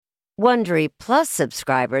Wondery Plus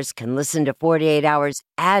subscribers can listen to 48 Hours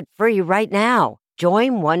ad-free right now.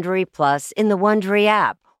 Join Wondery Plus in the Wondery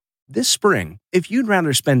app. This spring, if you'd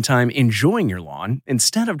rather spend time enjoying your lawn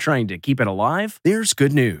instead of trying to keep it alive, there's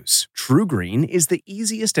good news. True Green is the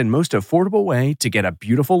easiest and most affordable way to get a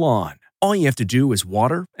beautiful lawn. All you have to do is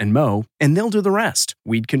water and mow, and they'll do the rest.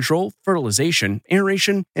 Weed control, fertilization,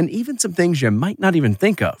 aeration, and even some things you might not even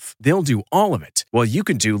think of. They'll do all of it, while you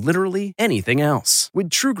can do literally anything else.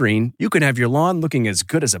 With True Green, you can have your lawn looking as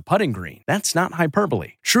good as a putting green. That's not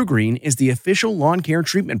hyperbole. True Green is the official lawn care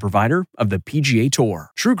treatment provider of the PGA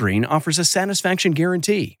Tour. True Green offers a satisfaction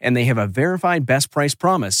guarantee, and they have a verified best price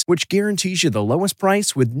promise, which guarantees you the lowest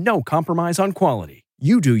price with no compromise on quality.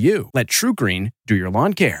 You do you. Let True Green do your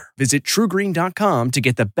lawn care. Visit truegreen.com to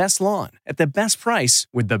get the best lawn at the best price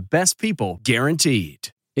with the best people guaranteed.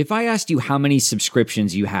 If I asked you how many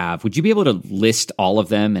subscriptions you have, would you be able to list all of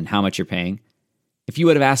them and how much you're paying? If you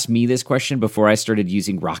would have asked me this question before I started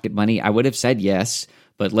using Rocket Money, I would have said yes.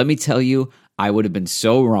 But let me tell you, I would have been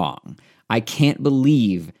so wrong. I can't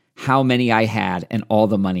believe how many I had and all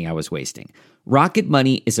the money I was wasting. Rocket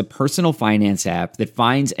Money is a personal finance app that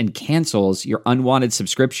finds and cancels your unwanted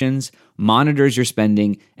subscriptions, monitors your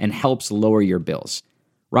spending, and helps lower your bills.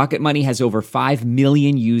 Rocket Money has over 5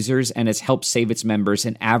 million users and has helped save its members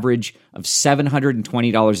an average of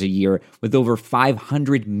 $720 a year with over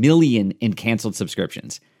 500 million in canceled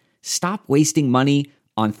subscriptions. Stop wasting money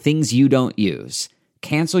on things you don't use.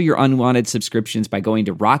 Cancel your unwanted subscriptions by going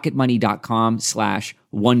to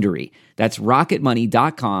rocketmoney.com/Wondery. That's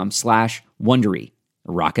rocketmoney.com/Wondery.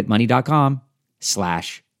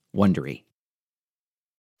 rocketmoney.com/Wondery.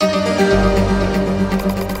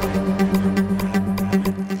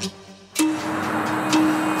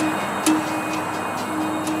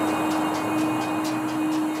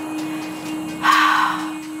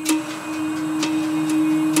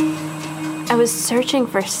 I was searching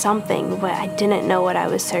for something, but I didn't know what I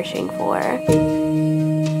was searching for.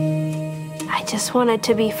 I just wanted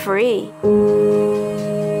to be free.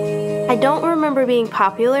 I don't remember being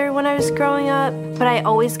popular when I was growing up, but I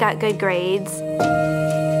always got good grades.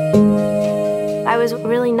 I was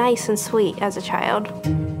really nice and sweet as a child.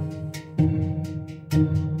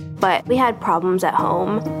 But we had problems at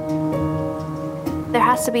home. There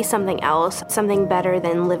has to be something else, something better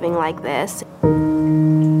than living like this.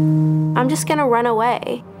 I'm just gonna run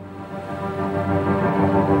away.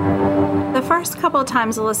 The first couple of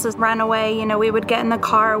times Alyssa ran away, we would get in the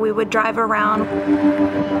car, we would drive around.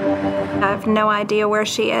 I have no idea where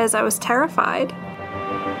she is. I was terrified.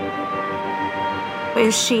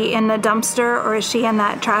 Is she in the dumpster or is she in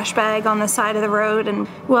that trash bag on the side of the road? And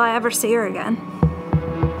will I ever see her again?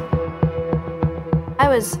 I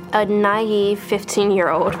was a naive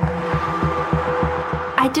 15-year-old.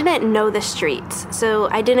 I didn't know the streets, so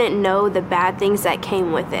I didn't know the bad things that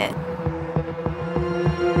came with it.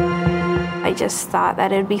 I just thought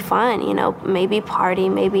that it'd be fun, maybe party,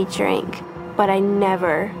 maybe drink. But I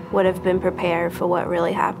never would have been prepared for what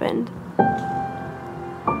really happened.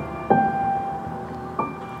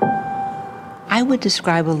 I would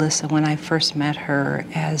describe Alyssa when I first met her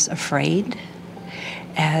as afraid,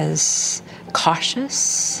 as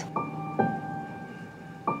cautious.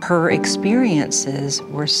 Her experiences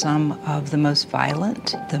were some of the most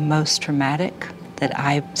violent, the most traumatic that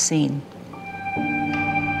I've seen.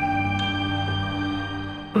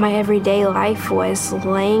 My everyday life was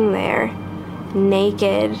laying there,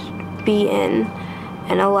 naked, beaten,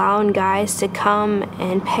 and allowing guys to come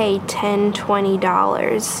and pay $10,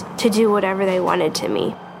 $20 to do whatever they wanted to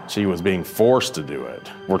me. She was being forced to do it.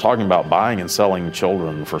 We're talking about buying and selling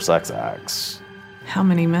children for sex acts. How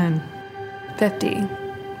many men? 50.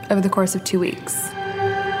 Over the course of 2 weeks.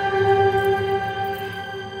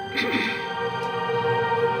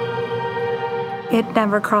 It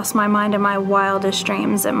never crossed my mind in my wildest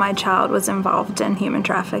dreams that my child was involved in human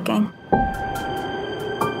trafficking.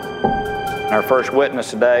 Our first witness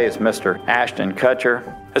today is Mr. Ashton Kutcher.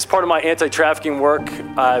 As part of my anti-trafficking work,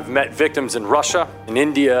 I've met victims in Russia, in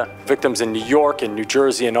India, victims in New York and New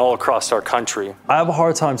Jersey, and all across our country. I have a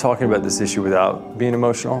hard time talking about this issue without being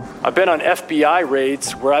emotional. I've been on FBI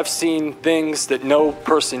raids where I've seen things that no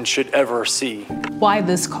person should ever see. Why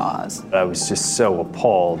this cause? I was just so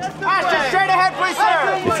appalled. Ashton, straight ahead, please,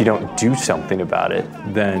 sir! If you don't do something about it,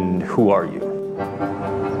 then who are you?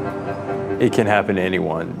 It can happen to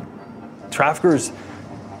anyone. Traffickers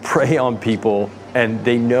prey on people and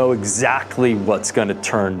they know exactly what's going to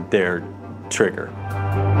turn their trigger.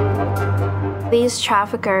 These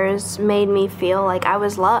traffickers made me feel like I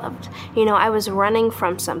was loved. I was running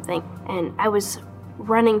from something, and I was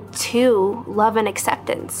running to love and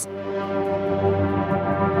acceptance.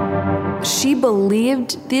 She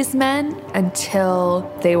believed these men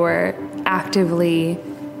until they were actively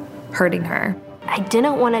hurting her. I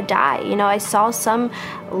didn't want to die. I saw some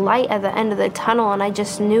light at the end of the tunnel, and I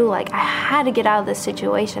just knew, like, I had to get out of this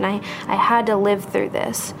situation. I had to live through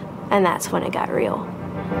this. And that's when it got real.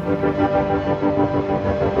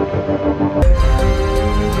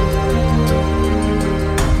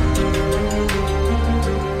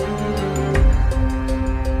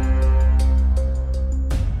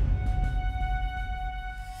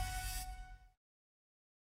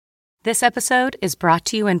 This episode is brought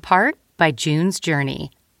to you in part by June's Journey.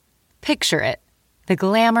 Picture it, the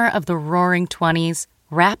glamour of the roaring 20s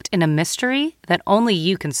wrapped in a mystery that only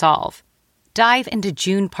you can solve. Dive into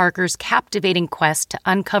June Parker's captivating quest to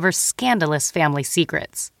uncover scandalous family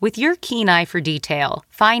secrets. With your keen eye for detail,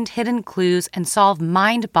 find hidden clues and solve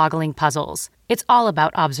mind-boggling puzzles. It's all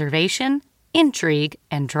about observation, intrigue,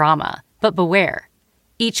 and drama. But beware.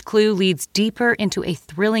 Each clue leads deeper into a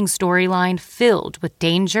thrilling storyline filled with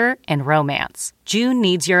danger and romance. June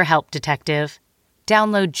needs your help, detective.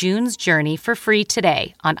 Download June's Journey for free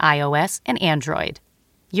today on iOS and Android.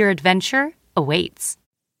 Your adventure awaits.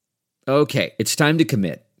 Okay, it's time to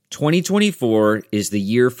commit. 2024 is the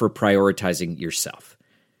year for prioritizing yourself.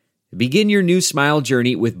 Begin your new smile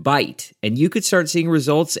journey with Byte, and you could start seeing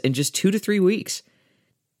results in just 2 to 3 weeks.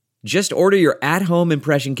 Just order your at-home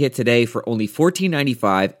impression kit today for only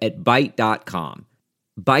 $14.95 at Byte.com.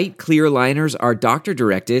 Byte clear liners are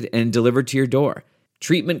doctor-directed and delivered to your door.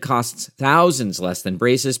 Treatment costs thousands less than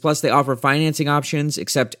braces, plus they offer financing options,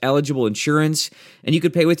 accept eligible insurance, and you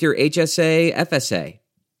could pay with your HSA, FSA.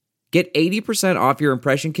 Get 80% off your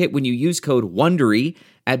impression kit when you use code WONDERY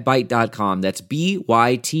at Byte.com. That's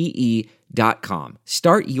BYTE.com.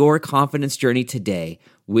 Start your confidence journey today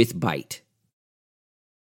with Byte.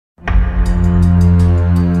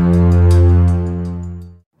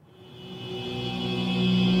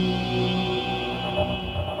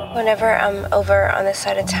 Whenever I'm over on this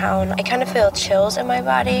side of town, I kind of feel chills in my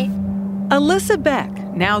body. Alyssa Beck,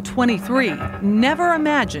 now 23, never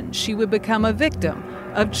imagined she would become a victim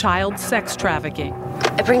of child sex trafficking.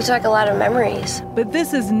 It brings back a lot of memories. But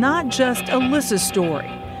this is not just Alyssa's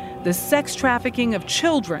story. The sex trafficking of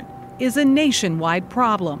children is a nationwide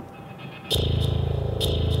problem.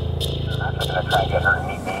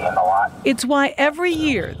 It's why every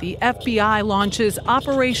year the FBI launches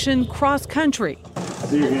Operation Cross Country,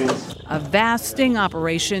 a vast sting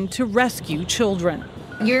operation to rescue children.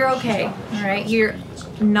 You're okay, all right? You're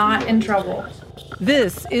not in trouble.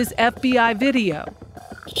 This is FBI video.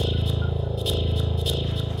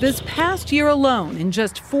 This past year alone, in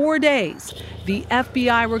just 4 days, the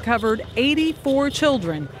FBI recovered 84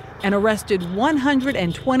 children and arrested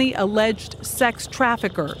 120 alleged sex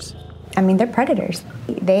traffickers. I mean, they're predators.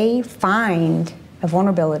 They find a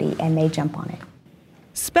vulnerability and they jump on it.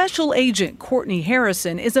 Special Agent Courtney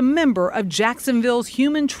Harrison is a member of Jacksonville's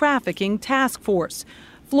Human Trafficking Task Force.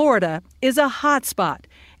 Florida is a hotspot,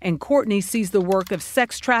 and Courtney sees the work of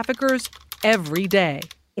sex traffickers every day.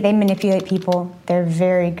 They manipulate people. They're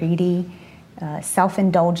very greedy,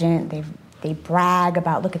 self-indulgent. They brag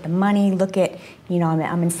about, look at the money, look at,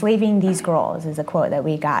 I'm enslaving these girls, is a quote that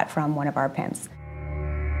we got from one of our pimps.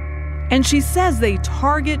 And she says they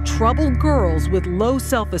target troubled girls with low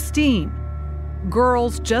self-esteem.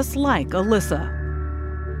 Girls just like Alyssa.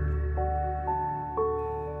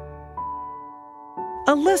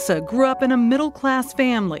 Alyssa grew up in a middle-class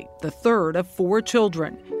family, the third of 4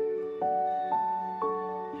 children.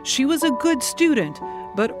 She was a good student,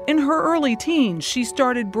 but in her early teens, she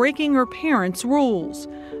started breaking her parents' rules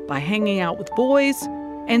by hanging out with boys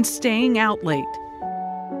and staying out late.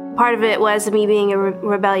 Part of it was me being a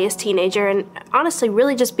rebellious teenager and honestly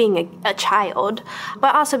really just being a child,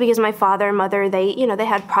 but also because my father and mother, they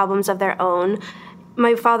had problems of their own.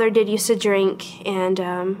 My father did used to drink, and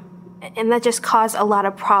that just caused a lot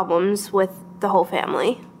of problems with the whole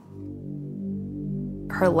family.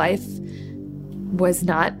 Her life was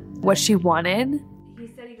not what she wanted.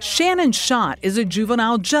 Shannon Schott is a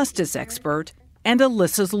juvenile justice expert and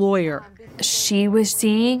Alyssa's lawyer. She was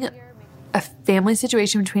seeing a family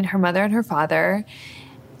situation between her mother and her father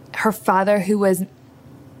who was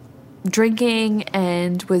drinking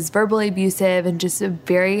and was verbally abusive and just a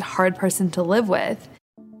very hard person to live with.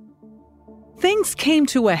 Things came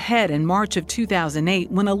to a head in March of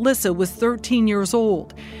 2008 when Alyssa was 13 years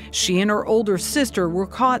old. She and her older sister were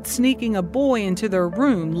caught sneaking a boy into their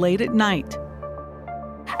room late at night.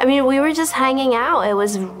 I mean, we were just hanging out. It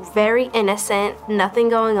was very innocent, nothing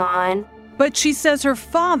going on. But she says her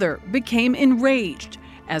father became enraged.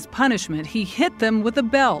 As punishment, he hit them with a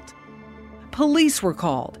belt. Police were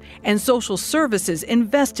called, and social services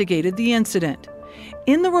investigated the incident.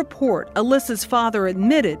 In the report, Alyssa's father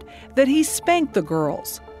admitted that he spanked the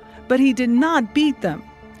girls, but he did not beat them.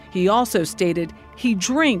 He also stated he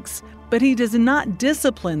drinks, but he does not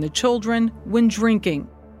discipline the children when drinking.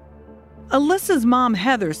 Alyssa's mom,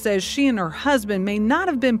 Heather, says she and her husband may not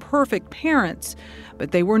have been perfect parents,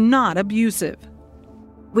 but they were not abusive.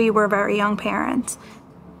 We were very young parents.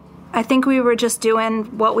 I think we were just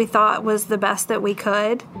doing what we thought was the best that we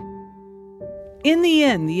could. In the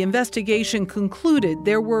end, the investigation concluded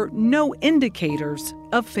there were no indicators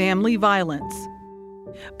of family violence.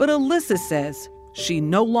 But Alyssa says she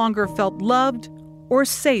no longer felt loved or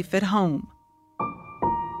safe at home.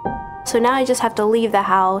 So now I just have to leave the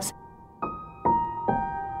house.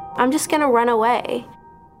 I'm just gonna run away.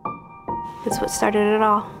 That's what started it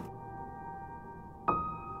all.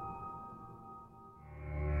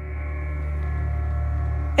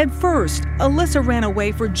 At first, Alyssa ran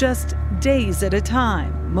away for just days at a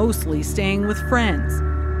time, mostly staying with friends.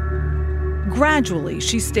 Gradually,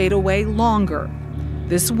 she stayed away longer.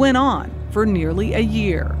 This went on for nearly a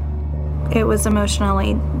year. It was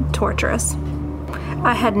emotionally torturous.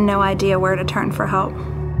 I had no idea where to turn for help.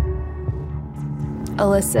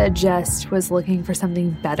 Alyssa just was looking for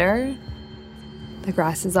something better. The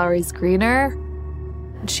grass is always greener.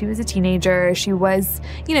 She was a teenager. She was,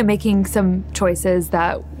 making some choices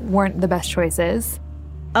that weren't the best choices.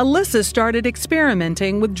 Alyssa started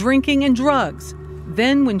experimenting with drinking and drugs.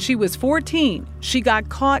 Then, when she was 14, she got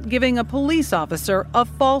caught giving a police officer a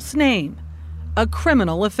false name, a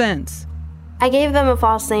criminal offense. I gave them a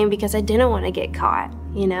false name because I didn't want to get caught,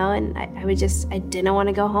 and I didn't want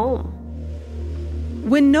to go home.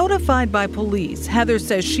 When notified by police, Heather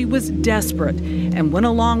says she was desperate and went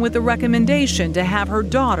along with the recommendation to have her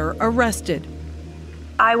daughter arrested.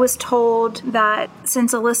 I was told that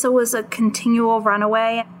since Alyssa was a continual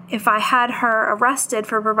runaway, if I had her arrested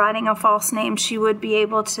for providing a false name, she would be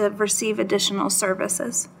able to receive additional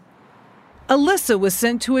services. Alyssa was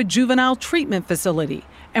sent to a juvenile treatment facility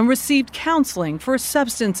and received counseling for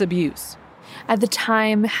substance abuse. At the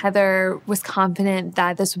time, Heather was confident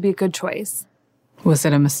that this would be a good choice. Was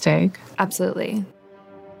it a mistake? Absolutely.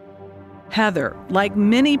 Heather, like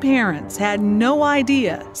many parents, had no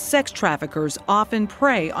idea sex traffickers often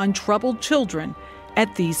prey on troubled children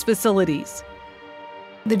at these facilities.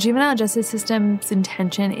 The juvenile justice system's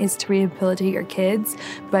intention is to rehabilitate your kids,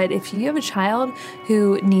 but if you have a child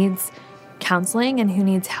who needs counseling and who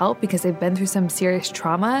needs help because they've been through some serious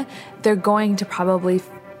trauma, they're going to probably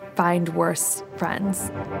find worse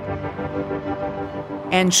friends.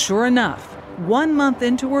 And sure enough, 1 month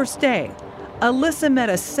into her stay, Alyssa met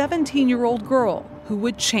a 17-year-old girl who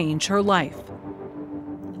would change her life.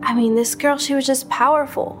 This girl, she was just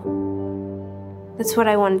powerful. That's what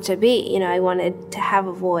I wanted to be. I wanted to have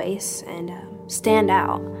a voice and stand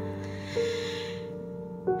out.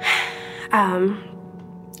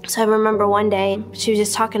 So I remember one day she was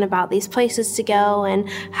just talking about these places to go and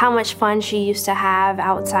how much fun she used to have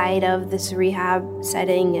outside of this rehab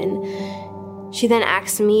setting. And she then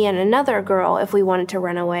asked me and another girl if we wanted to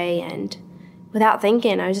run away. And without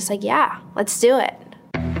thinking, I was just like, yeah, let's do it.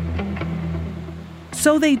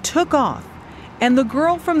 So they took off, and the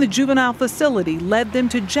girl from the juvenile facility led them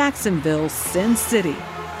to Jacksonville's Sin City,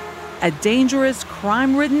 a dangerous,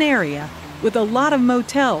 crime-ridden area with a lot of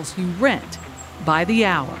motels you rent by the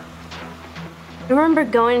hour. I remember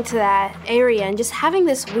going to that area and just having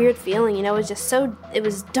this weird feeling, it was just it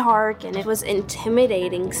was dark and it was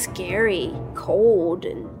intimidating, scary, cold,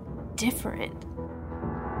 and different.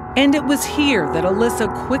 And it was here that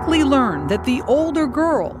Alyssa quickly learned that the older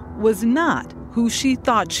girl was not who she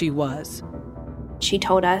thought she was. She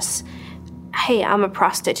told us, hey, I'm a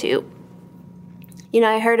prostitute.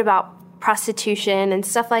 I heard about prostitution and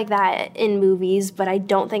stuff like that in movies, but I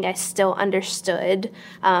don't think I still understood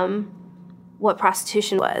what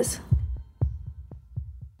prostitution was.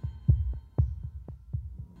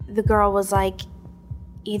 The girl was like,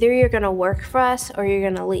 either you're gonna work for us or you're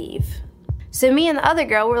gonna leave. So me and the other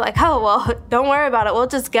girl were like, oh, well, don't worry about it, we'll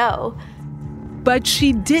just go. But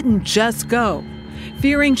she didn't just go.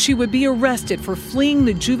 Fearing she would be arrested for fleeing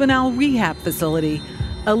the juvenile rehab facility,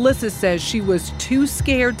 Alyssa says she was too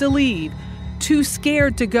scared to leave, too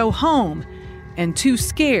scared to go home, and too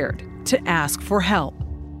scared to ask for help.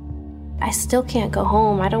 I still can't go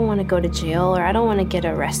home. I don't want to go to jail or I don't want to get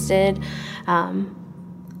arrested.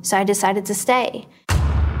 So I decided to stay.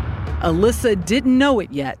 Alyssa didn't know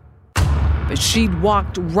it yet, but she'd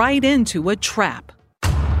walked right into a trap.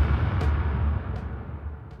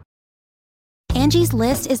 Angie's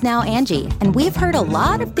List is now Angie, and we've heard a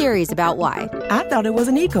lot of theories about why. I thought it was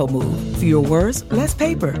an eco move. Fewer words, less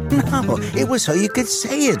paper. No, it was so you could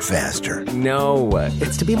say it faster. No,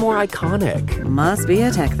 it's to be more iconic. Must be a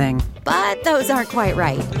tech thing. But those aren't quite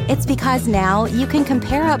right. It's because now you can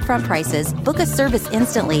compare upfront prices, book a service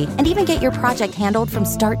instantly, and even get your project handled from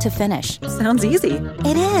start to finish. Sounds easy.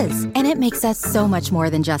 It is, and it makes us so much more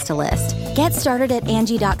than just a list. Get started at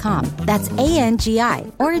Angie.com. That's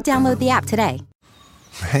ANGI, or download the app today.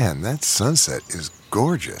 Man, that sunset is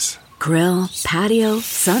gorgeous. Grill, patio,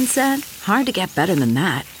 sunset. Hard to get better than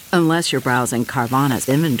that. Unless you're browsing Carvana's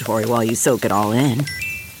inventory while you soak it all in.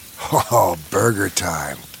 Oh, burger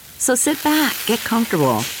time. So sit back, get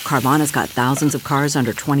comfortable. Carvana's got thousands of cars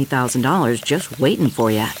under $20,000 just waiting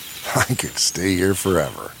for you. I could stay here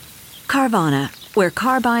forever. Carvana, where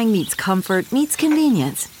car buying meets comfort meets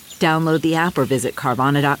convenience. Download the app or visit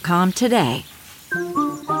Carvana.com today.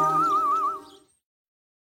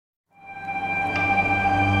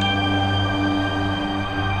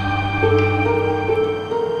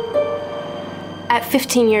 At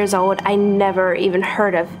 15 years old, I never even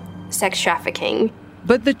heard of sex trafficking.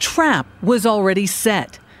 But the trap was already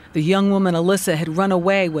set. The young woman Alyssa had run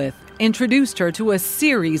away with introduced her to a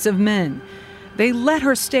series of men. They let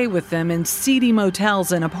her stay with them in seedy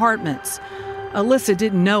motels and apartments. Alyssa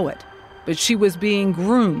didn't know it, but she was being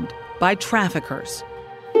groomed by traffickers.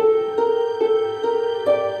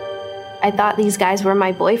 I thought these guys were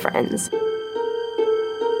my boyfriends.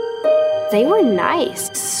 They were nice,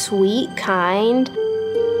 sweet, kind.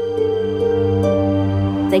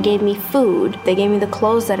 They gave me food, they gave me the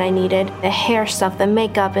clothes that I needed, the hair stuff, the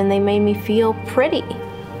makeup, and they made me feel pretty.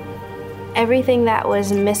 Everything that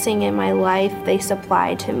was missing in my life, they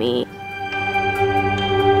supplied to me.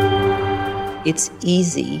 It's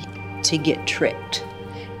easy to get tricked,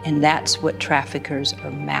 and that's what traffickers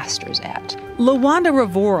are masters at. LaWanda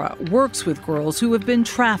Rivora works with girls who have been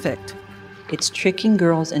trafficked. It's tricking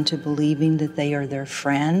girls into believing that they are their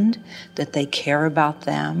friend, that they care about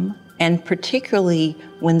them, and particularly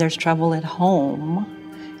when there's trouble at home,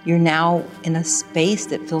 you're now in a space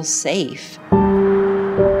that feels safe.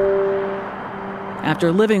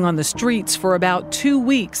 After living on the streets for about 2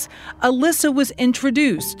 weeks, Alyssa was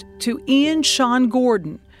introduced to Ian Sean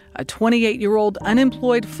Gordon, a 28-year-old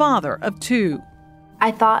unemployed father of 2.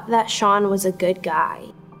 I thought that Sean was a good guy.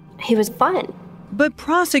 He was fun. But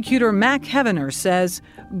prosecutor Mac Hevener says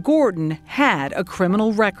Gordon had a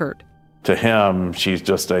criminal record. To him, she's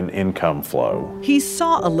just an income flow. He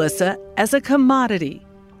saw Alyssa as a commodity.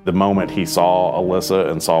 The moment he saw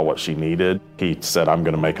Alyssa and saw what she needed, he said, I'm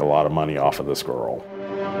going to make a lot of money off of this girl.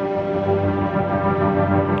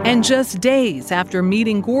 And just days after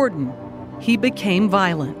meeting Gordon, he became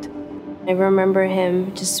violent. I remember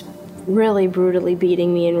him just really brutally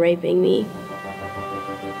beating me and raping me.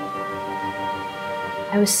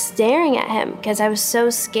 I was staring at him because I was so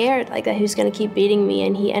scared that he was going to keep beating me,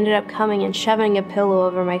 and he ended up coming and shoving a pillow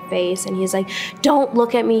over my face, and he's like, don't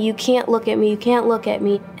look at me, you can't look at me, you can't look at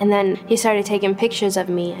me. And then he started taking pictures of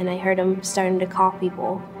me, and I heard him starting to call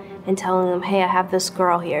people and telling them, hey, I have this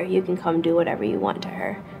girl here, you can come do whatever you want to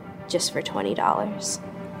her, just for $20.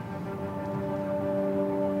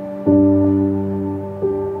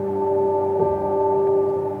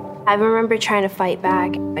 I remember trying to fight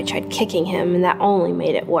back. I tried kicking him, and that only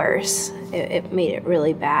made it worse. It made it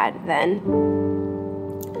really bad then.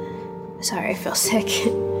 Sorry, I feel sick.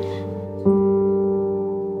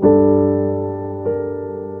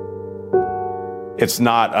 It's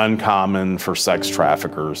not uncommon for sex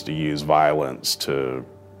traffickers to use violence to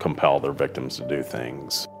compel their victims to do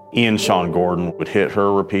things. Ian Sean Gordon would hit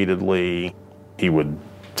her repeatedly. He would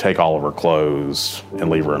take all of her clothes and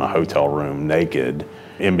leave her in a hotel room naked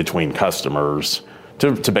in between customers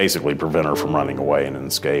to basically prevent her from running away and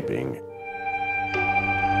escaping.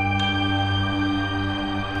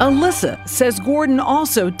 Alyssa says Gordon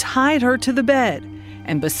also tied her to the bed,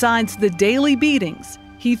 and besides the daily beatings,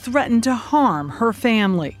 he threatened to harm her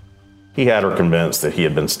family. He had her convinced that he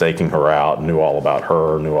had been staking her out, knew all about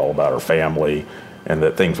her, knew all about her family, and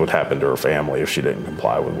that things would happen to her family if she didn't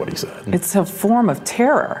comply with what he said. It's a form of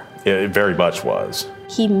terror. It very much was.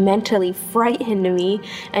 He mentally frightened me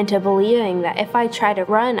into believing that if I tried to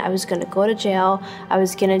run, I was going to go to jail, I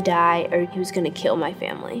was going to die, or he was going to kill my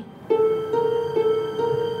family.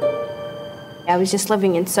 I was just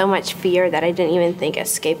living in so much fear that I didn't even think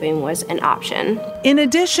escaping was an option. In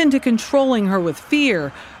addition to controlling her with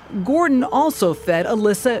fear, Gordon also fed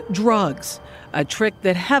Alyssa drugs, a trick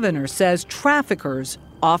that Hevener says traffickers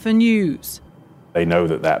often use. They know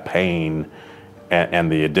that pain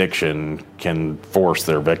and the addiction can force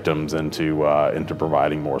their victims into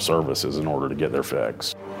providing more services in order to get their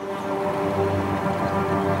fix.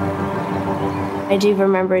 I do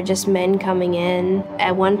remember just men coming in.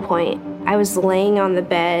 At one point, I was laying on the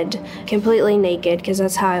bed, completely naked, because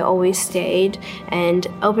that's how I always stayed, and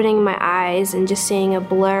opening my eyes and just seeing a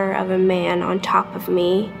blur of a man on top of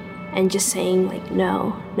me and just saying, like,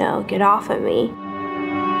 no, get off of me.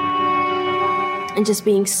 And just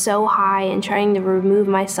being so high and trying to remove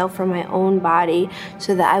myself from my own body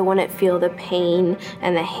so that I wouldn't feel the pain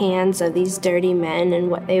and the hands of these dirty men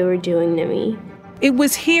and what they were doing to me. It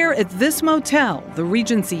was here at this motel, the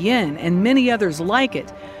Regency Inn, and many others like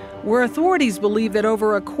it, where authorities believe that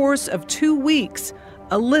over a course of 2 weeks,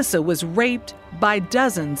 Alyssa was raped by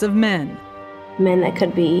dozens of men. Men that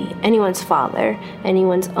could be anyone's father,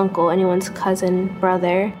 anyone's uncle, anyone's cousin,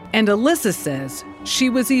 brother. And Alyssa says she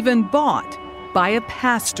was even bought by a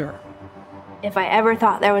pastor. If I ever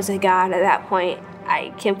thought there was a God at that point,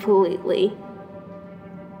 I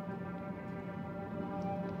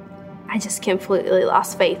just completely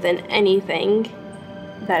lost faith in anything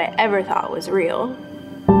that I ever thought was real.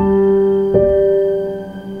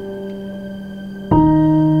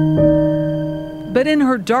 But in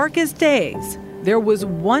her darkest days, there was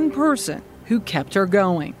one person who kept her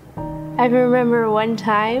going. I remember one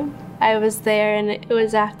time I was there and it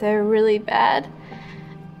was after a really bad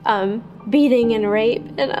beating and rape,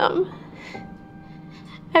 and I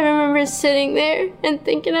remember sitting there and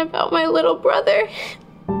thinking about my little brother.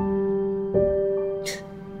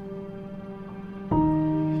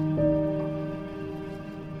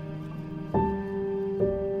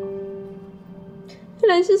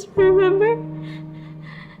 And I just remember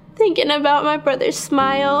thinking about my brother's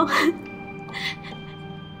smile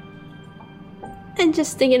and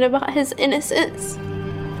just thinking about his innocence.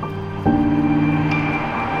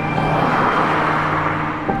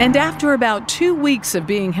 And after about 2 weeks of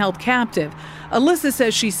being held captive, Alyssa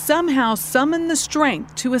says she somehow summoned the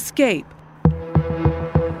strength to escape.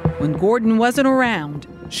 When Gordon wasn't around,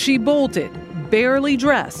 she bolted, barely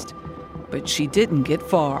dressed, but she didn't get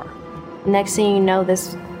far. Next thing you know,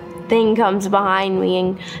 this thing comes behind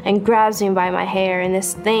me and grabs me by my hair, and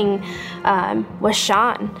this thing was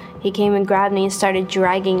Sean. He came and grabbed me and started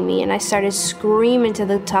dragging me, and I started screaming to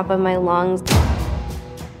the top of my lungs.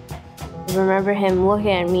 I remember him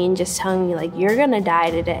looking at me and just telling me, like, you're gonna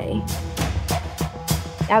die today.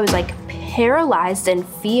 I was like paralyzed in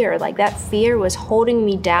fear, like that fear was holding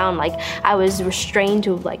me down, like I was restrained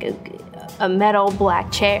to like a metal black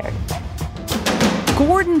chair.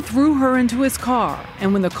 Gordon threw her into his car,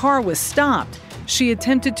 and when the car was stopped, she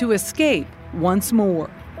attempted to escape once more.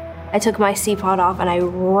 I took my seatbelt off and I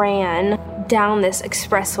ran down this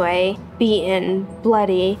expressway, beaten,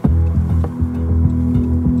 bloody.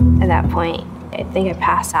 At that point, I think I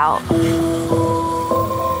passed out.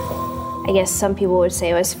 I guess some people would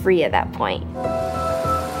say I was free at that point.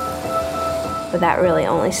 But that really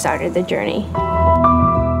only started the journey.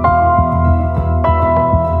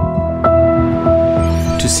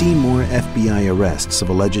 To see more FBI arrests of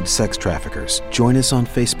alleged sex traffickers, join us on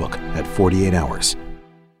Facebook at 48 Hours.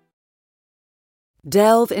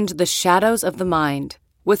 Delve into the shadows of the mind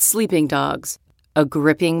with Sleeping Dogs, a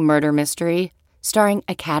gripping murder mystery starring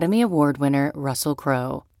Academy Award winner Russell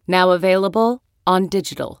Crowe. Now available on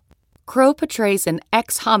digital. Crowe portrays an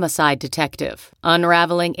ex-homicide detective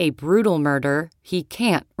unraveling a brutal murder he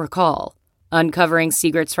can't recall. Uncovering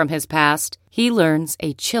secrets from his past, he learns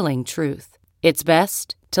a chilling truth. It's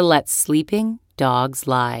best to let sleeping dogs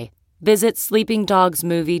lie. Visit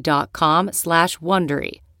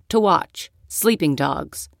sleepingdogsmovie.com/Wondery to watch Sleeping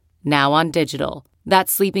Dogs, now on digital.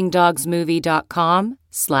 That's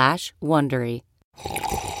sleepingdogsmovie.com/Wondery.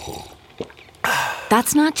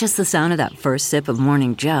 That's not just the sound of that first sip of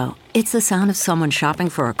Morning Joe. It's the sound of someone shopping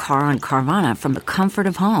for a car on Carvana from the comfort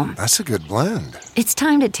of home. That's a good blend. It's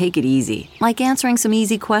time to take it easy, like answering some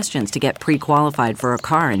easy questions to get pre-qualified for a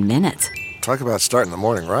car in minutes. Talk about starting the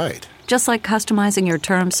morning right. Just like customizing your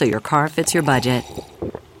terms so your car fits your budget.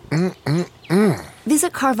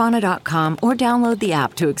 Visit Carvana.com or download the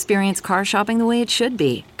app to experience car shopping the way it should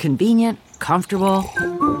be. Convenient, comfortable.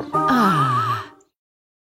 Ah.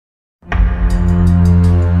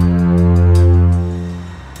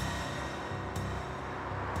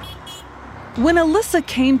 When Alyssa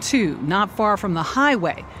came to, not far from the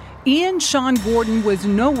highway, Sean Gordon was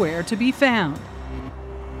nowhere to be found.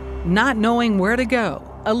 Not knowing where to go,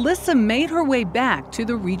 Alyssa made her way back to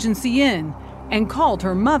the Regency Inn and called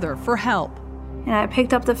her mother for help. And I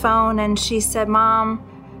picked up the phone and she said, "Mom,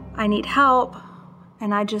 I need help."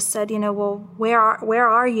 And I just said, well, where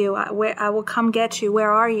are you? I will come get you.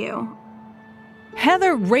 Where are you?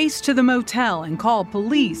 Heather raced to the motel and called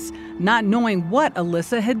police, not knowing what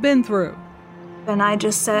Alyssa had been through. And I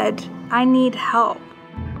just said, I need help.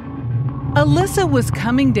 Alyssa was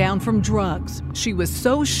coming down from drugs. She was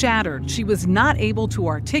so shattered she was not able to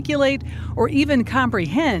articulate or even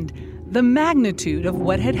comprehend the magnitude of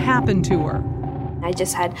what had happened to her. I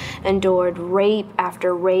just had endured rape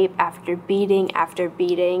after beating,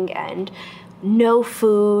 and no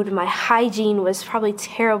food. My hygiene was probably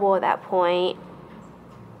terrible at that point.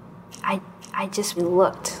 I just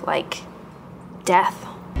looked like death.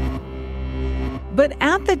 But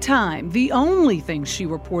at the time, the only thing she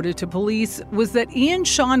reported to police was that Ian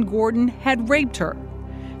Sean Gordon had raped her.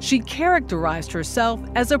 She characterized herself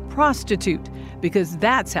as a prostitute because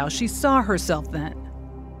that's how she saw herself then.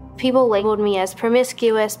 People labeled me as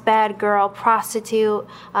promiscuous, bad girl, prostitute,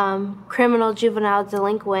 criminal, juvenile,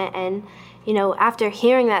 delinquent, and after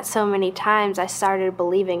hearing that so many times, I started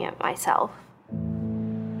believing it myself.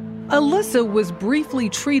 Alyssa was briefly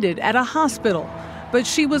treated at a hospital, but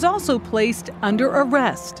she was also placed under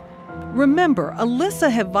arrest. Remember, Alyssa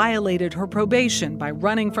had violated her probation by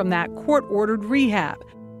running from that court-ordered rehab,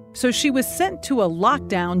 so she was sent to a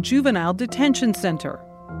lockdown juvenile detention center.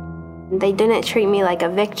 They didn't treat me like a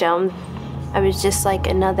victim. I was just like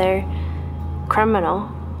another criminal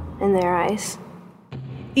in their eyes.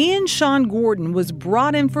 Ian Sean Gordon was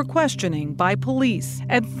brought in for questioning by police.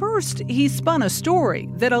 At first, he spun a story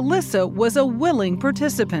that Alyssa was a willing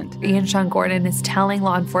participant. Ian Sean Gordon is telling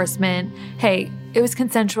law enforcement, hey, it was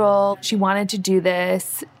consensual. She wanted to do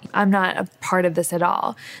this. I'm not a part of this at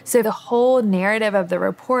all. So the whole narrative of the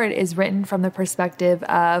report is written from the perspective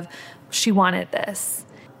of she wanted this.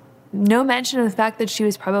 No mention of the fact that she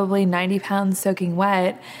was probably 90 pounds soaking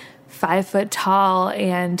wet, 5 foot tall,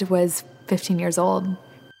 and was 15 years old.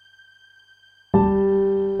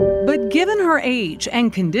 But given her age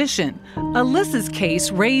and condition, Alyssa's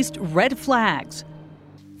case raised red flags.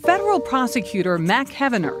 Federal prosecutor Mac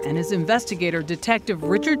Heavener and his investigator detective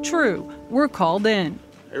Richard True were called in.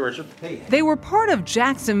 Hey, Richard. Hey. They were part of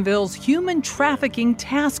Jacksonville's human trafficking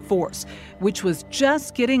task force, which was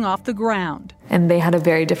just getting off the ground. And they had a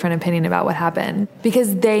very different opinion about what happened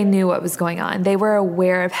because they knew what was going on. They were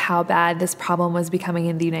aware of how bad this problem was becoming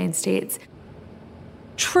in the United States.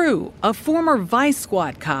 True, a former Vice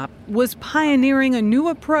Squad cop, was pioneering a new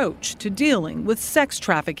approach to dealing with sex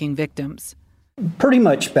trafficking victims. Pretty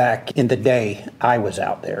much back in the day I was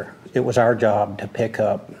out there, it was our job to pick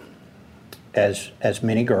up as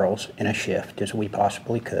many girls in a shift as we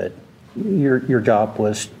possibly could. Your job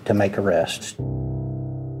was to make arrests.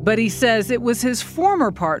 But he says it was his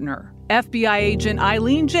former partner, FBI agent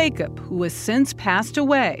Eileen Jacob, who has since passed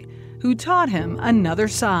away, who taught him another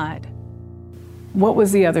side. What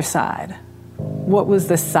was the other side? What was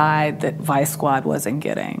the side that Vice Squad wasn't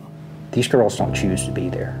getting? These girls don't choose to be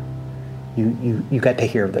there. You got to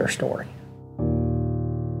hear their story.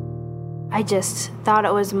 I just thought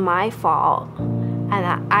it was my fault and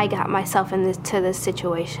that I got myself into this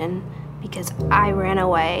situation because I ran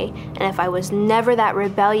away, and if I was never that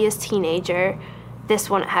rebellious teenager, this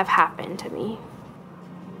wouldn't have happened to me.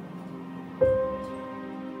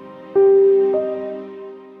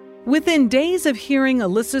 Within days of hearing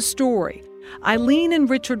Alyssa's story, Eileen and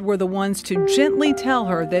Richard were the ones to gently tell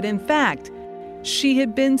her that, in fact, she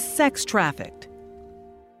had been sex trafficked.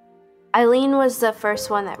 Eileen was the first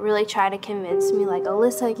one that really tried to convince me, like,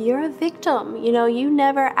 Alyssa, you're a victim. You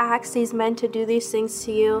never asked these men to do these things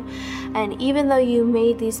to you. And even though you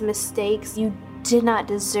made these mistakes, you did not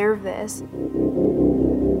deserve this.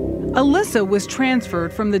 Alyssa was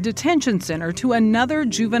transferred from the detention center to another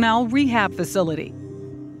juvenile rehab facility.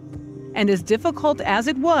 And as difficult as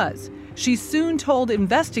it was, she soon told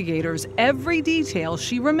investigators every detail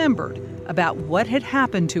she remembered about what had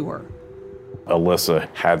happened to her.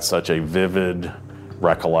 Alyssa had such a vivid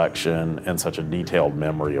recollection and such a detailed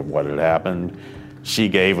memory of what had happened. She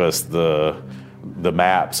gave us the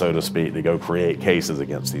map, so to speak, to go create cases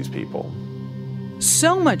against these people.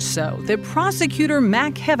 So much so that prosecutor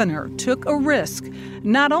Mac Heavener took a risk.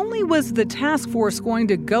 Not only was the task force going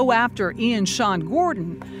to go after Ian Sean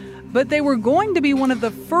Gordon, but they were going to be one of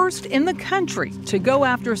the first in the country to go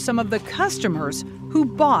after some of the customers who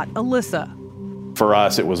bought Alyssa. For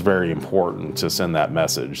us, it was very important to send that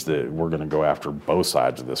message that we're going to go after both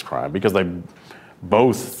sides of this crime, because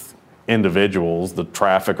both individuals, the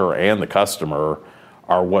trafficker and the customer,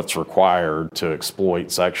 are what's required to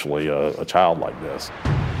exploit sexually a child like this.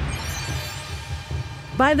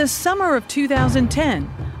 By the summer of 2010,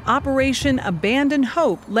 Operation Abandon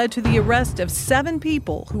Hope led to the arrest of 7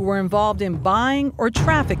 people who were involved in buying or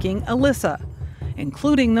trafficking Alyssa,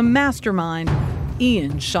 including the mastermind,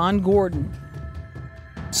 Ian Sean Gordon.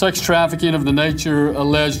 Sex trafficking of the nature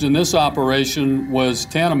alleged in this operation was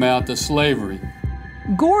tantamount to slavery.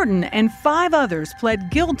 Gordon and 5 others pled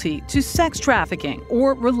guilty to sex trafficking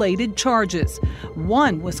or related charges.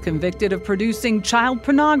 One was convicted of producing child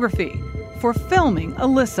pornography for filming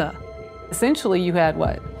Alyssa. Essentially, you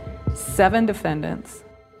had 7 defendants?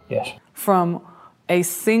 Yes. From a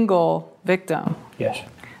single victim? Yes.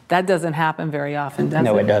 That doesn't happen very often, does it?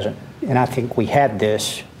 No, it doesn't. And I think we had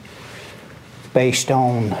this based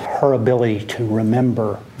on her ability to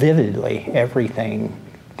remember vividly everything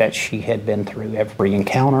that she had been through, every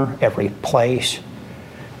encounter, every place,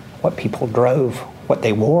 what people drove, what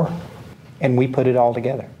they wore, and we put it all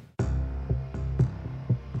together.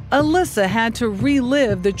 Alyssa had to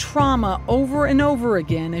relive the trauma over and over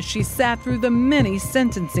again as she sat through the many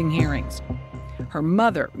sentencing hearings. Her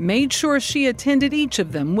mother made sure she attended each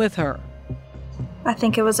of them with her. I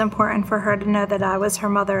think it was important for her to know that I was her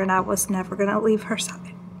mother and I was never going to leave her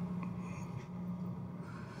side.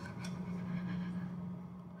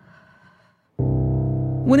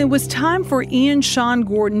 When it was time for Ian Sean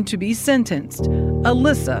Gordon to be sentenced,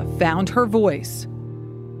 Alyssa found her voice.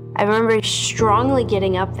 I remember strongly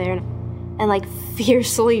getting up there and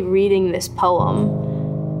fiercely reading this poem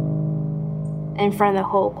in front of the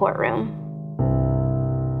whole courtroom.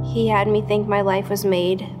 He had me think my life was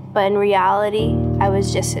made, but in reality, I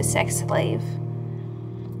was just his sex slave.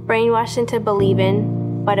 Brainwashed into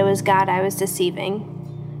believing, but it was God I was deceiving.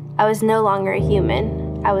 I was no longer a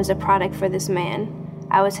human. I was a product for this man.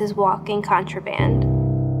 I was his walking contraband.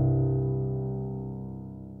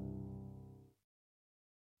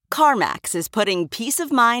 CarMax is putting peace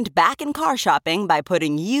of mind back in car shopping by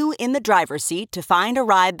putting you in the driver's seat to find a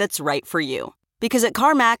ride that's right for you. Because at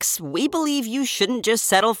CarMax, we believe you shouldn't just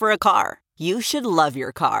settle for a car. You should love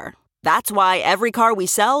your car. That's why every car we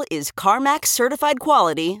sell is CarMax certified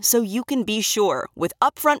quality, so you can be sure with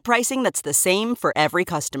upfront pricing that's the same for every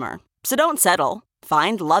customer. So don't settle.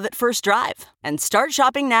 Find love at first drive and start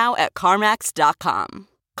shopping now at CarMax.com.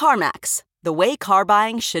 CarMax, the way car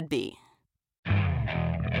buying should be.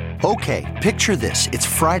 Okay, picture this. It's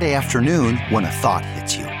Friday afternoon when a thought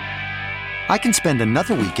hits you. I can spend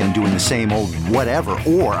another weekend doing the same old whatever,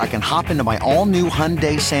 or I can hop into my all-new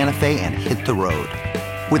Hyundai Santa Fe and hit the road.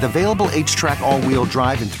 With available H-Track all-wheel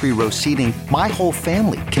drive and 3-row seating, my whole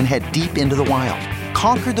family can head deep into the wild.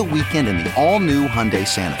 Conquer the weekend in the all-new Hyundai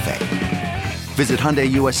Santa Fe. Visit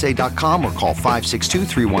HyundaiUSA.com or call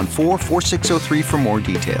 562-314-4603 for more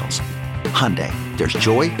details. Hyundai, there's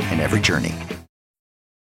joy in every journey.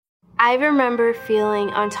 I remember feeling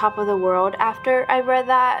on top of the world after I read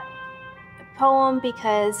that poem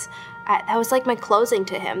because that was like my closing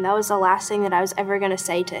to him. That was the last thing that I was ever going to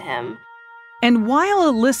say to him. And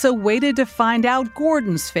while Alyssa waited to find out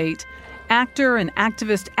Gordon's fate, actor and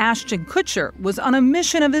activist Ashton Kutcher was on a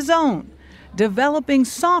mission of his own, developing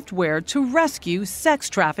software to rescue sex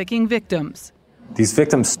trafficking victims. These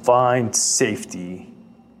victims find safety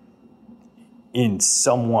in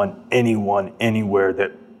someone, anyone, anywhere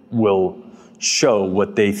that will show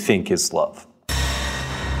what they think is love.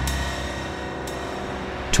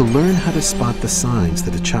 To learn how to spot the signs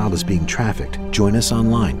that a child is being trafficked, join us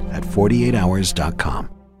online at 48hours.com.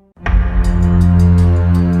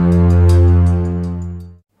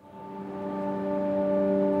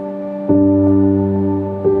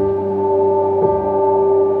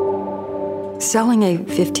 Selling a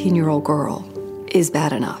 15-year-old girl is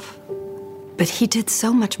bad enough, but he did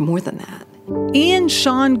so much more than that. Ian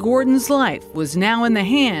Sean Gordon's life was now in the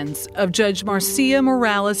hands of Judge Marcia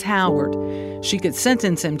Morales Howard. She could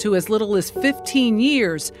sentence him to as little as 15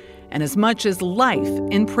 years and as much as life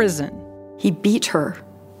in prison. He beat her.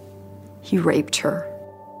 He raped her.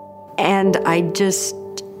 And I just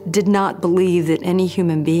did not believe that any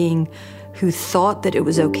human being who thought that it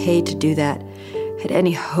was okay to do that had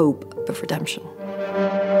any hope of redemption.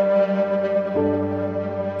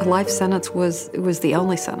 A life sentence was the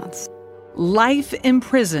only sentence. Life in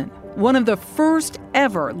prison, one of the first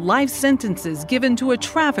ever life sentences given to a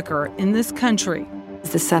trafficker in this country.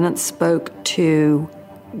 The sentence spoke to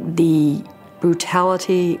the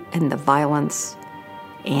brutality and the violence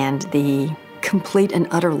and the complete and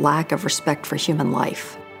utter lack of respect for human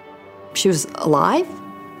life. She was alive,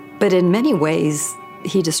 but in many ways,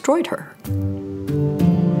 he destroyed her.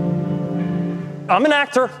 I'm an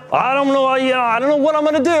actor. I don't know what I'm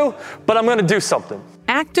going to do, but I'm going to do something.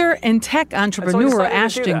 Actor and tech entrepreneur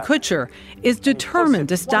Ashton Kutcher is determined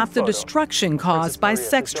to stop the destruction caused by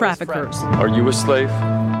sex traffickers. Are you a slave?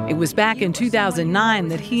 It was back in 2009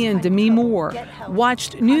 that he and Demi Moore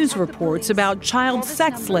watched news reports about child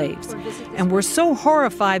sex slaves and were so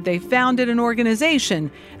horrified they founded an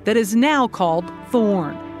organization that is now called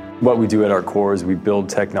Thorn. What we do at our core is we build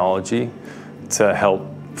technology to help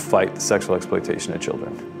fight the sexual exploitation of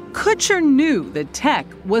children. Kutcher knew that tech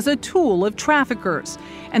was a tool of traffickers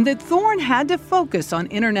and that Thorn had to focus on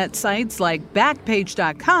internet sites like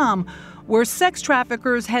Backpage.com, where sex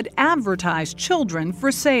traffickers had advertised children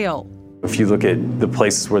for sale. If you look at the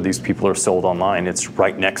places where these people are sold online, it's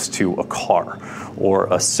right next to a car or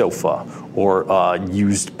a sofa or a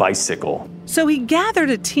used bicycle. So he gathered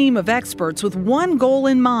a team of experts with one goal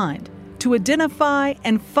in mind: to identify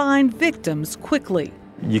and find victims quickly.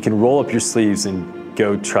 You can roll up your sleeves and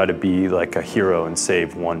go try to be like a hero and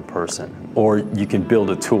save one person. Or you can build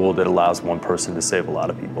a tool that allows one person to save a lot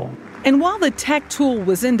of people. And while the tech tool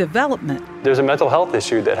was in development, there's a mental health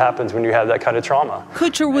issue that happens when you have that kind of trauma.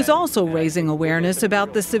 Kutcher was also raising awareness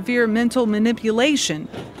about the severe mental manipulation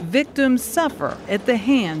victims suffer at the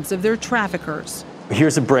hands of their traffickers.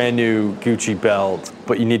 Here's a brand new Gucci belt,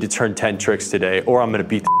 but you need to turn 10 tricks today, or I'm gonna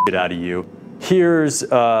beat the shit out of you. Here's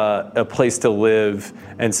a place to live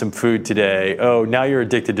and some food today. Oh, now you're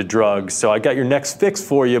addicted to drugs, so I got your next fix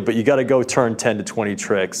for you, but you gotta go turn 10 to 20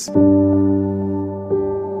 tricks.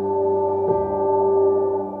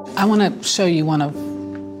 I want to show you one of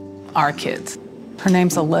our kids. Her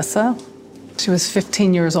name's Alyssa. She was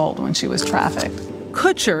 15 years old when she was trafficked.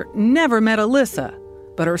 Kutcher never met Alyssa,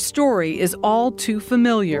 but her story is all too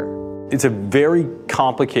familiar. It's a very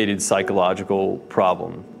complicated psychological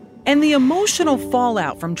problem. And the emotional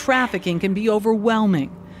fallout from trafficking can be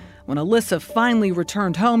overwhelming. When Alyssa finally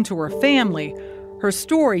returned home to her family, her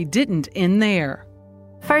story didn't end there.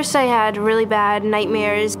 First, I had really bad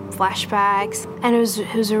nightmares, flashbacks, and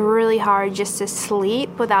it was really hard just to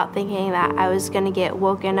sleep without thinking that I was going to get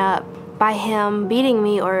woken up by him beating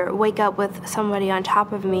me or wake up with somebody on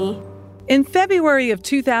top of me. In February of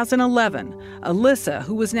 2011, Alyssa,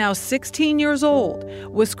 who was now 16 years old,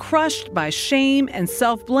 was crushed by shame and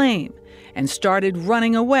self-blame and started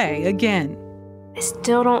running away again. I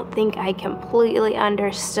still don't think I completely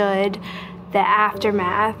understood the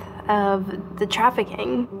aftermath of the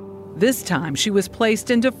trafficking. This time, she was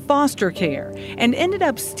placed into foster care and ended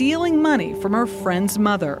up stealing money from her friend's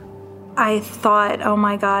mother. I thought, oh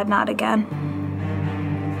my God, not again.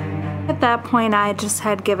 At that point, I just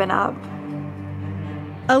had given up.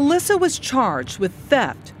 Alyssa was charged with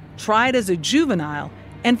theft, tried as a juvenile,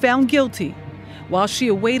 and found guilty. While she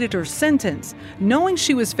awaited her sentence, knowing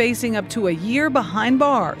she was facing up to a year behind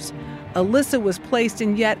bars, Alyssa was placed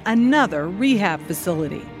in yet another rehab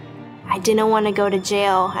facility. I didn't want to go to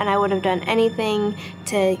jail, and I would have done anything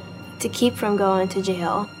to keep from going to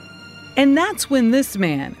jail. And that's when this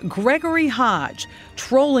man, Gregory Hodge,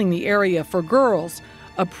 trolling the area for girls,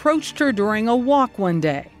 approached her during a walk one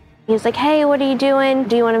day. He was like, "Hey, what are you doing?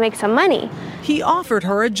 Do you want to make some money?" He offered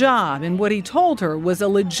her a job in what he told her was a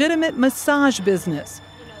legitimate massage business.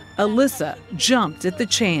 Alyssa jumped at the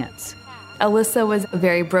chance. Alyssa was a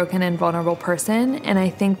very broken and vulnerable person, and I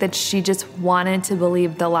think that she just wanted to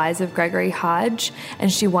believe the lies of Gregory Hodge,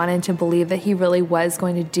 and she wanted to believe that he really was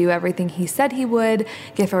going to do everything he said he would,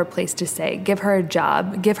 give her a place to stay, give her a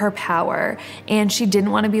job, give her power, and she didn't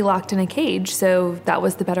want to be locked in a cage, so that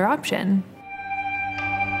was the better option.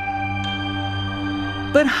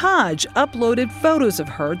 But Hodge uploaded photos of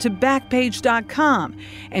her to Backpage.com,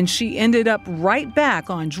 and she ended up right back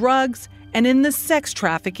on drugs and in the sex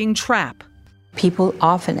trafficking trap. People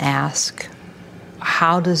often ask,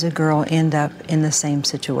 how does a girl end up in the same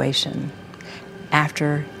situation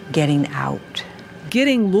after getting out?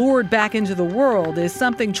 Getting lured back into the world is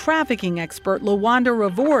something trafficking expert LaWanda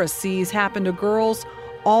Ravora sees happen to girls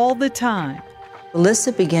all the time.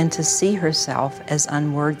 Alyssa began to see herself as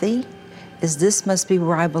unworthy, as this must be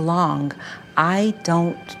where I belong. I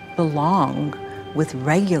don't belong with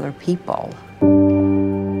regular people.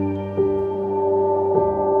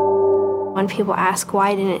 When people ask,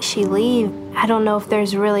 why didn't she leave? I don't know if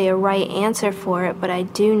there's really a right answer for it, but I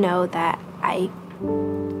do know that I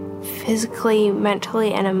physically,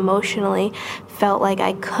 mentally, and emotionally felt like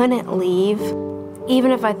I couldn't leave. Even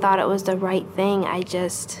if I thought it was the right thing, I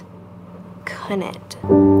just couldn't.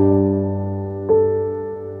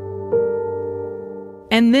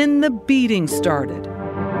 And then the beating started.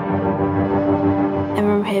 I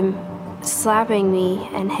remember him slapping me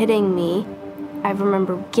and hitting me. I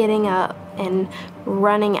remember getting up and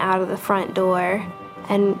running out of the front door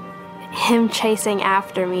and him chasing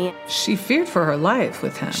after me. She feared for her life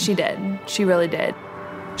with him. She did. She really did.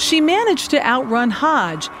 She managed to outrun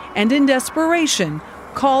Hodge and, in desperation,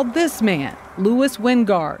 called this man, Louis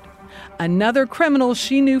Wingard, another criminal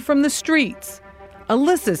she knew from the streets.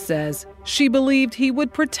 Alyssa says she believed he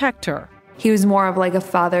would protect her. He was more of like a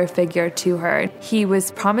father figure to her. He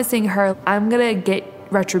was promising her, I'm gonna get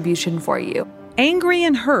retribution for you. Angry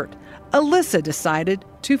and hurt, Alyssa decided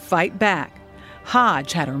to fight back.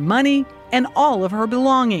 Hodge had her money and all of her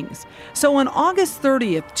belongings. So on August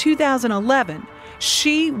 30th, 2011,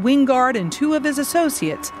 she, Wingard, and 2 of his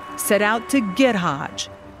associates set out to get Hodge.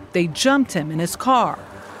 They jumped him in his car.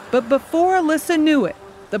 But before Alyssa knew it,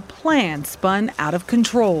 the plan spun out of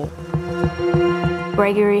control.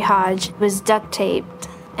 Gregory Hodge was duct taped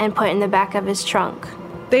and put in the back of his trunk.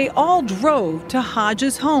 They all drove to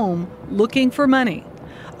Hodge's home looking for money.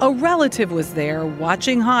 A relative was there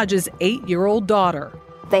watching Hodge's 8-year-old daughter.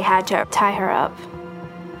 They had to tie her up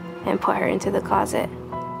and put her into the closet.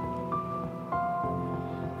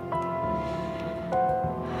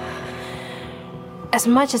 As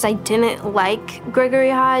much as I didn't like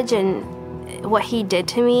Gregory Hodge and what he did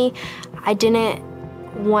to me, I didn't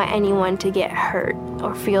want anyone to get hurt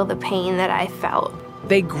or feel the pain that I felt.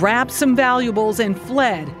 They grabbed some valuables and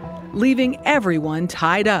fled, leaving everyone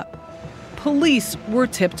tied up. Police were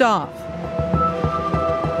tipped off.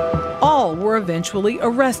 All were eventually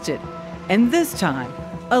arrested, and this time,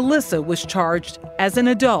 Alyssa was charged as an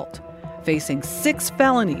adult, facing 6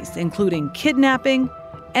 felonies, including kidnapping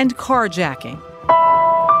and carjacking.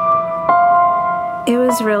 It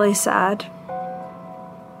was really sad.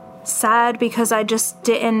 Sad because I just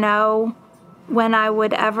didn't know when I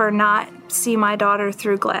would ever not see my daughter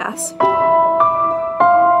through glass.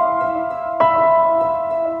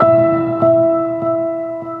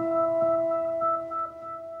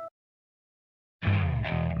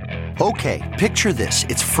 Okay, picture this.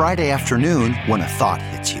 It's Friday afternoon when a thought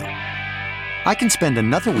hits you. I can spend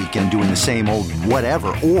another weekend doing the same old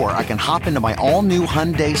whatever, or I can hop into my all-new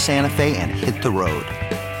Hyundai Santa Fe and hit the road.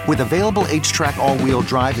 With available H-Track all-wheel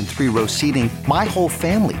drive and 3-row seating, my whole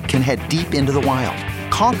family can head deep into the wild.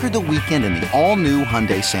 Conquer the weekend in the all-new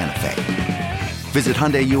Hyundai Santa Fe. Visit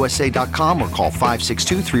HyundaiUSA.com or call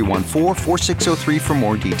 562-314-4603 for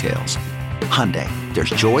more details. Hyundai,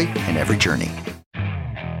 there's joy in every journey.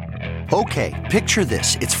 Okay, picture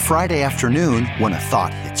this. It's Friday afternoon when a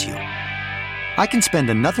thought hits you. I can spend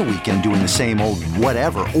another weekend doing the same old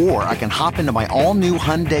whatever, or I can hop into my all-new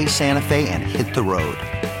Hyundai Santa Fe and hit the road.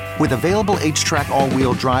 With available H-Track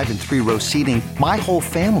all-wheel drive and 3-row seating, my whole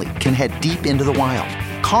family can head deep into the wild.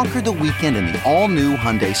 Conquer the weekend in the all-new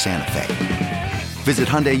Hyundai Santa Fe. Visit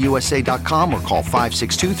HyundaiUSA.com or call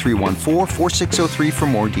 562-314-4603 for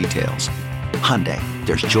more details. Hyundai,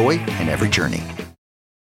 there's joy in every journey.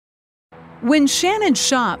 When Shannon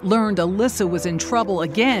Schott learned Alyssa was in trouble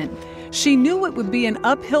again, she knew it would be an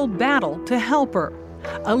uphill battle to help her.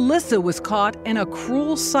 Alyssa was caught in a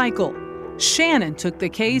cruel cycle. Shannon took the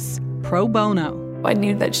case pro bono. I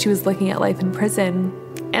knew that she was looking at life in prison,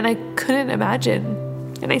 and I couldn't imagine,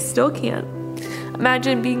 and I still can't,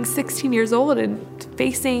 imagine being 16 years old and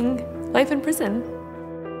facing life in prison.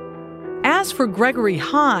 As for Gregory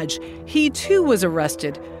Hodge, he too was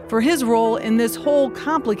arrested for his role in this whole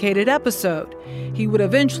complicated episode. He would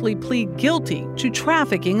eventually plead guilty to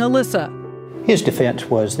trafficking Alyssa. His defense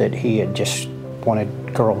was that he had just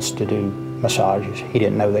wanted girls to do massages. He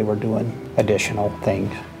didn't know they were doing additional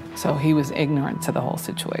things. So he was ignorant to the whole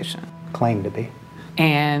situation. Claimed to be.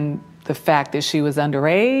 And the fact that she was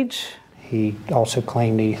underage? He also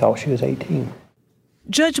claimed he thought she was 18.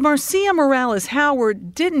 Judge Marcia Morales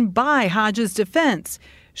Howard didn't buy Hodge's defense.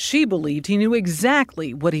 She believed he knew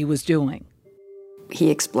exactly what he was doing. He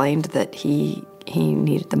explained that he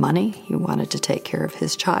needed the money. He wanted to take care of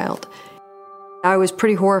his child. I was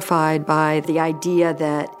pretty horrified by the idea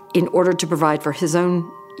that in order to provide for his own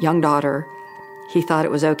young daughter, he thought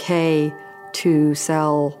it was okay to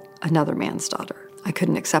sell another man's daughter. I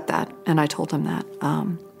couldn't accept that, and I told him that.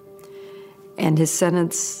 And his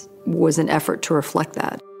sentence was an effort to reflect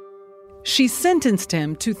that. She sentenced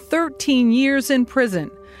him to 13 years in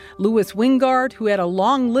prison. Louis Wingard, who had a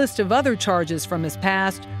long list of other charges from his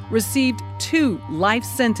past, received 2 life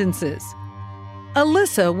sentences.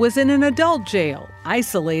 Alyssa was in an adult jail,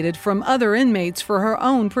 isolated from other inmates for her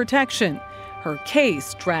own protection. Her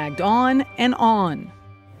case dragged on and on.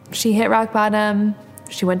 She hit rock bottom.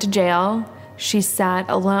 She went to jail. She sat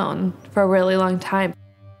alone for a really long time.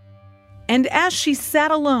 And as she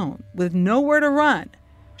sat alone with nowhere to run,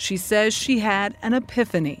 she says she had an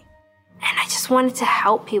epiphany. And I just wanted to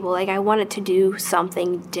help people. I wanted to do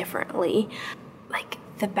something differently.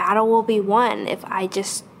 The battle will be won if I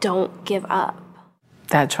just don't give up.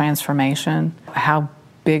 That transformation, how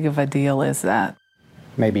big of a deal is that?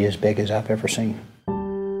 Maybe as big as I've ever seen.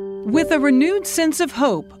 With a renewed sense of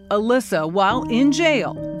hope, Alyssa, while in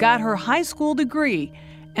jail, got her high school degree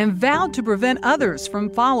and vowed to prevent others from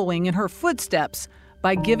following in her footsteps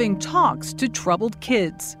by giving talks to troubled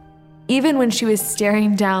kids. Even when she was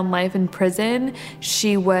staring down life in prison,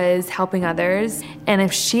 she was helping others. And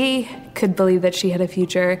if she could believe that she had a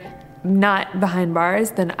future not behind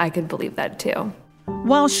bars, then I could believe that too.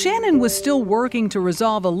 While Shannon was still working to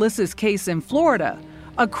resolve Alyssa's case in Florida,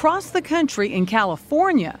 across the country in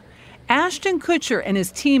California, Ashton Kutcher and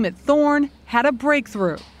his team at Thorn had a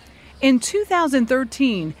breakthrough. In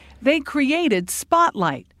 2013, they created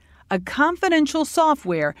Spotlight, a confidential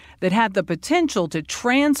software that had the potential to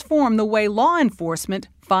transform the way law enforcement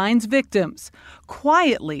finds victims.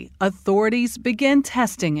 Quietly, authorities began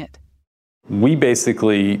testing it. We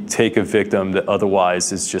basically take a victim that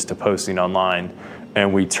otherwise is just a posting online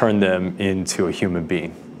and we turn them into a human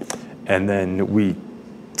being. And then we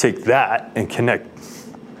take that and connect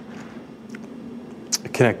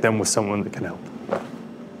them with someone that can help.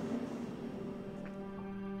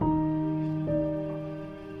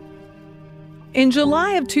 In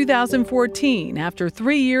July of 2014, after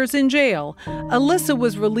 3 years in jail, Alyssa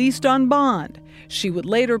was released on bond. She would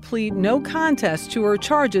later plead no contest to her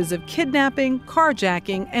charges of kidnapping,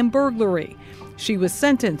 carjacking, and burglary. She was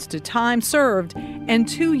sentenced to time served and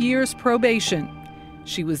 2 years probation.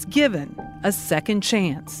 She was given a second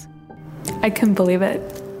chance. I couldn't believe it.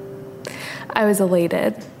 I was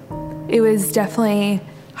elated. It was definitely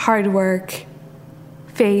hard work,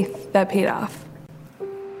 faith that paid off.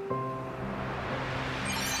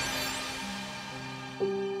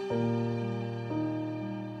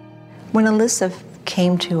 When Alyssa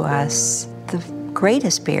came to us, the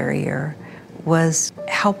greatest barrier was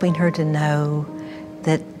helping her to know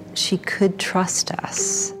that she could trust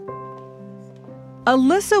us.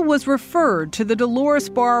 Alyssa was referred to the Dolores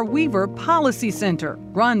Barr Weaver Policy Center,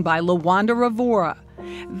 run by LaWanda Ravora.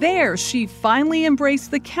 There, she finally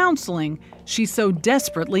embraced the counseling she so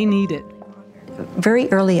desperately needed.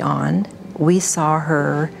 Very early on, we saw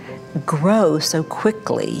her grow so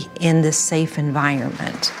quickly in this safe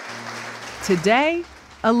environment. Today,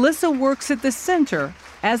 Alyssa works at the center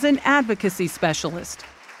as an advocacy specialist.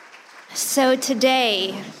 So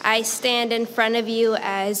today, I stand in front of you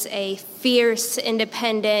as a fierce,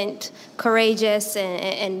 independent, courageous,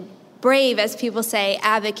 and brave, as people say,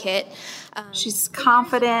 advocate. She's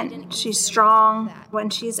confident, she's strong. When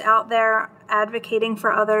she's out there advocating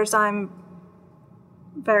for others, I'm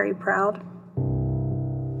very proud.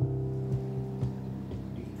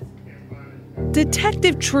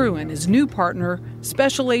 Detective True and his new partner,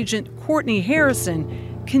 Special Agent Courtney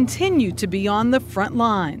Harrison, continue to be on the front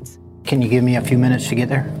lines. Can you give me a few minutes to get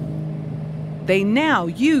there? They now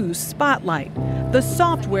use Spotlight, the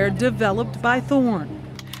software developed by Thorn.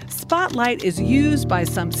 Spotlight is used by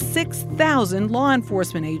some 6,000 law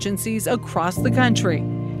enforcement agencies across the country,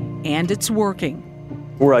 and it's working.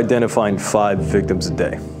 We're identifying 5 victims a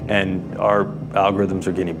day, and our algorithms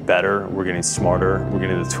are getting better, we're getting smarter, we're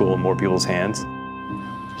getting the tool in more people's hands.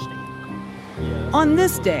 On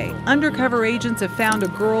this day, undercover agents have found a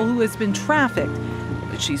girl who has been trafficked,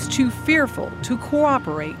 but she's too fearful to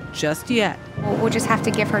cooperate just yet. We'll just have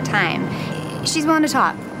to give her time. She's willing to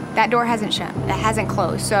talk. That door hasn't shut, that hasn't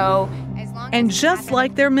closed, so as long as... And just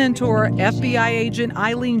like their mentor, FBI agent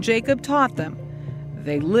Eileen Jacob taught them,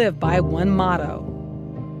 they live by one motto.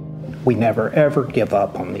 We never, ever give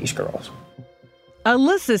up on these girls.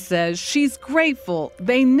 Alyssa says she's grateful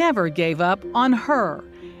they never gave up on her.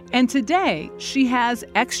 And today, she has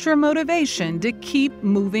extra motivation to keep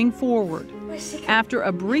moving forward. After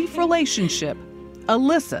a brief relationship,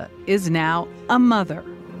 Alyssa is now a mother.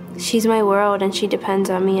 She's my world and she depends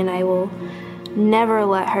on me, and I will never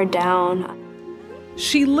let her down.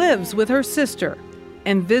 She lives with her sister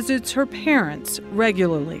and visits her parents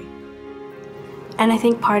regularly. And I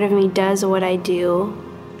think part of me does what I do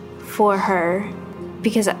for her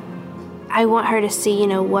because I want her to see,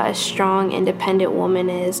 what a strong, independent woman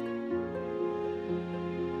is.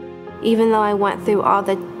 Even though I went through all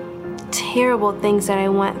the terrible things that I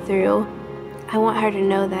went through, I want her to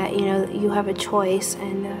know that, you have a choice,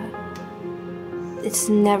 and it's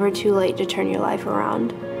never too late to turn your life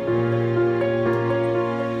around.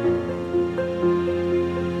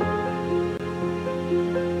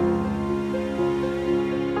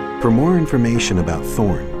 For more information about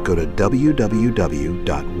Thorn, go to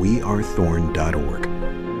www.wearethorn.org.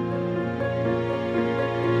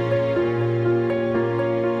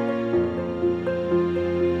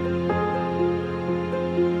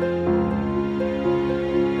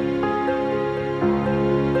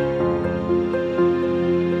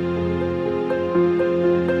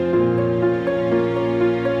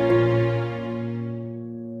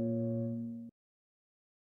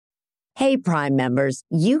 Hey, Prime members,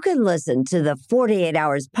 you can listen to the 48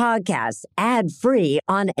 Hours podcast ad-free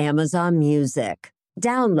on Amazon Music.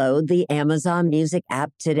 Download the Amazon Music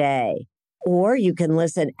app today. Or you can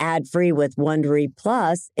listen ad-free with Wondery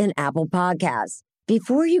Plus in Apple Podcasts.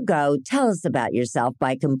 Before you go, tell us about yourself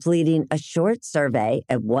by completing a short survey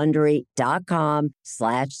at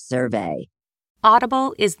Wondery.com/survey.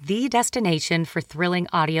 Audible is the destination for thrilling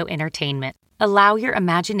audio entertainment. Allow your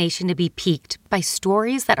imagination to be piqued by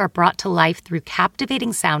stories that are brought to life through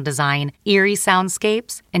captivating sound design, eerie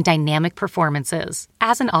soundscapes, and dynamic performances.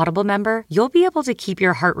 As an Audible member, you'll be able to keep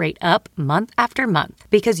your heart rate up month after month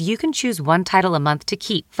because you can choose one title a month to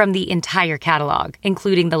keep from the entire catalog,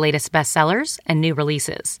 including the latest bestsellers and new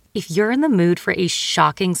releases. If you're in the mood for a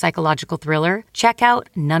shocking psychological thriller, check out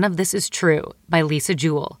None of This Is True by Lisa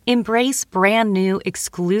Jewell. Embrace brand new,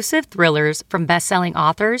 exclusive thrillers from best-selling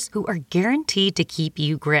authors who are guaranteed to keep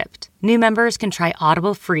you gripped. New members can try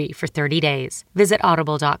Audible free for 30 days. Visit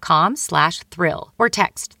audible.com/thrill or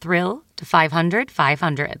text thrill to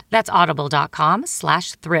 500-500. That's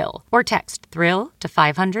audible.com/thrill or text thrill to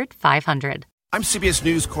 500-500. I'm CBS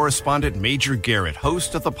News correspondent Major Garrett,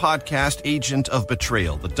 host of the podcast Agent of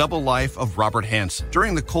Betrayal, The Double Life of Robert Hanssen.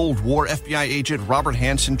 During the Cold War, FBI agent Robert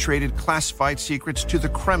Hanssen traded classified secrets to the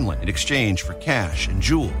Kremlin in exchange for cash and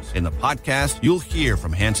jewels. In the podcast, you'll hear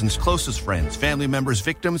from Hanssen's closest friends, family members,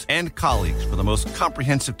 victims, and colleagues for the most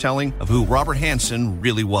comprehensive telling of who Robert Hanssen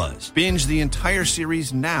really was. Binge the entire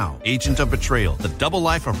series now. Agent of Betrayal, The Double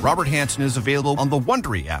Life of Robert Hanssen is available on the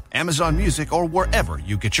Wondery app, Amazon Music, or wherever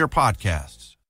you get your podcasts.